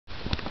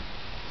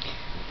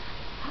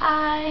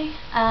Hi,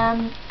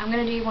 I'm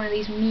going to do one of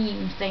these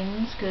meme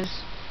things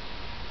because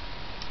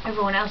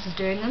everyone else is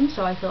doing them,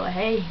 so I thought,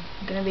 hey,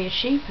 I'm going to be a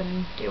sheep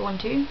and do one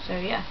too, so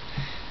yeah.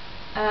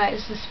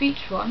 It's the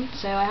speech one,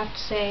 so I have to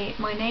say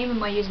my name and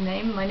my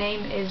username. My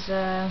name is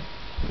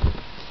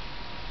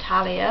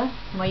Talia,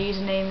 my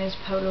username is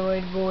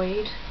Polaroid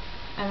Void,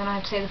 and then I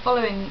have to say the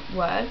following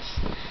words.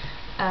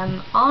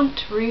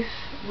 Aunt, roof,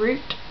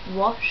 root,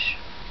 wash,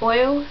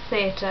 oil,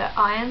 theatre,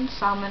 iron,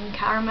 salmon,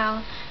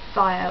 caramel,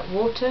 fire,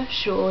 water,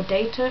 shore,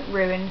 data,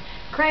 ruin,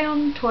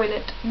 crayon,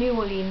 toilet, New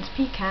Orleans,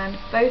 pecan,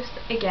 both,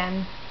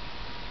 again,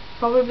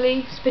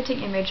 probably, spitting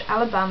image,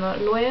 Alabama,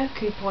 lawyer,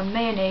 coupon,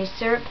 mayonnaise,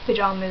 syrup,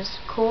 pyjamas,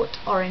 court,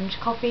 orange,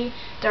 coffee,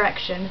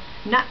 direction,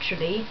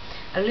 naturally,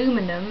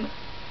 aluminum,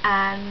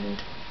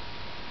 and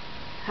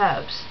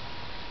herbs.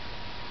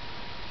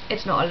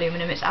 It's not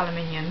aluminum, it's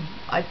aluminium.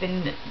 I've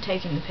been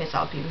taking the piss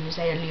out of people who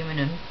say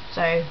aluminum,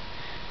 so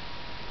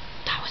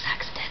that was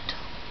accidental.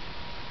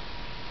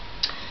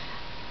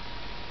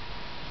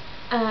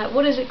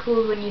 What is it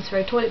called when you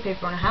throw toilet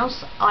paper on a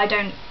house? I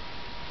don't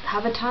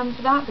have a term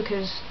for that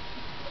because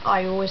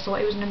I always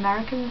thought it was an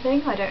American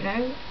thing. I don't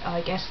know.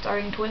 I guess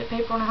throwing toilet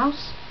paper on a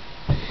house.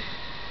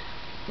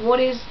 What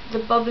is the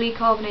bubbly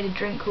carbonated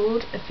drink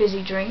called? A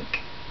fizzy drink.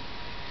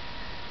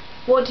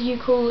 What do you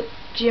call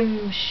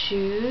gym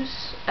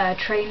shoes,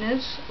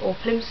 trainers, or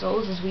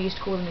plimsolls as we used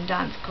to call them in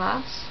dance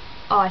class?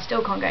 Oh, I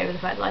still can't get over the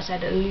fact that I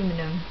said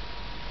aluminum.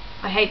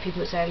 I hate people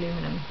that say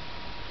aluminum.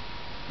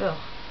 Ugh.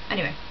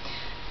 Anyway.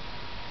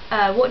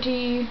 What do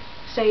you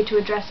say to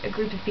address a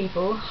group of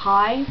people?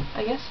 Hi,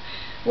 I guess.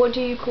 What do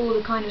you call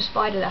the kind of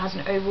spider that has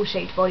an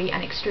oval-shaped body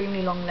and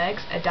extremely long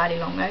legs? A daddy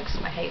long legs.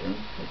 I hate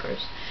them. They're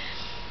gross.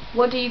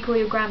 What do you call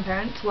your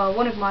grandparents? Well,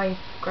 one of my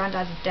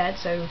granddads is dead,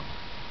 so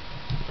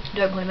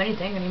don't call him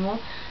anything anymore.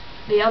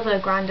 The other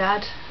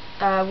granddad,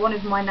 one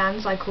of my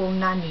nans I call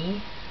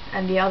Nanny,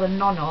 and the other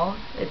Nono.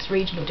 It's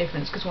regional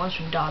difference because one's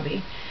from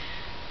Derby.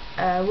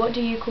 What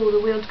do you call the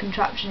wheeled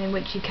contraption in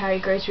which you carry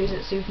groceries at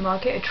the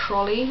supermarket? A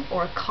trolley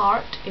or a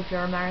cart if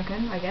you're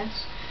American, I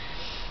guess.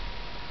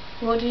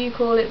 What do you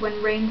call it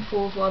when rain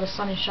falls while the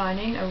sun is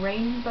shining? A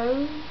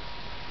rainbow?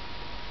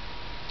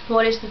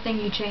 What is the thing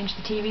you change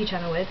the TV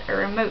channel with? A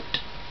remote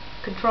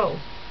control,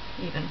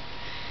 even.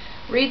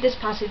 Read this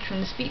passage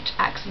from the Speech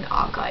Accent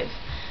Archive.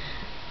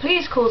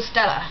 Please call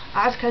Stella.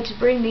 Ask her to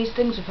bring these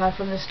things with her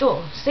from the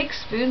store.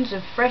 6 spoons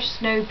of fresh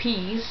snow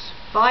peas,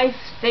 5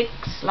 thick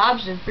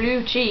slabs of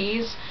blue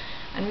cheese,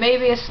 and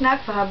maybe a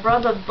snack for her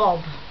brother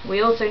Bob.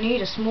 We also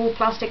need a small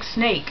plastic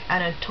snake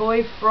and a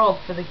toy frog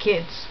for the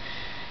kids.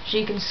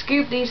 She can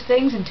scoop these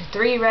things into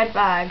 3 red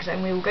bags,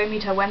 and we will go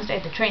meet her Wednesday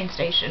at the train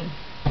station.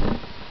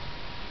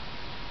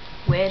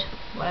 Weird.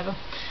 Whatever.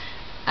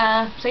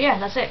 So yeah,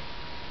 that's it.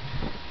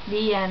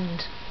 The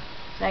end.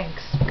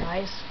 Thanks,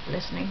 guys, for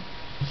listening.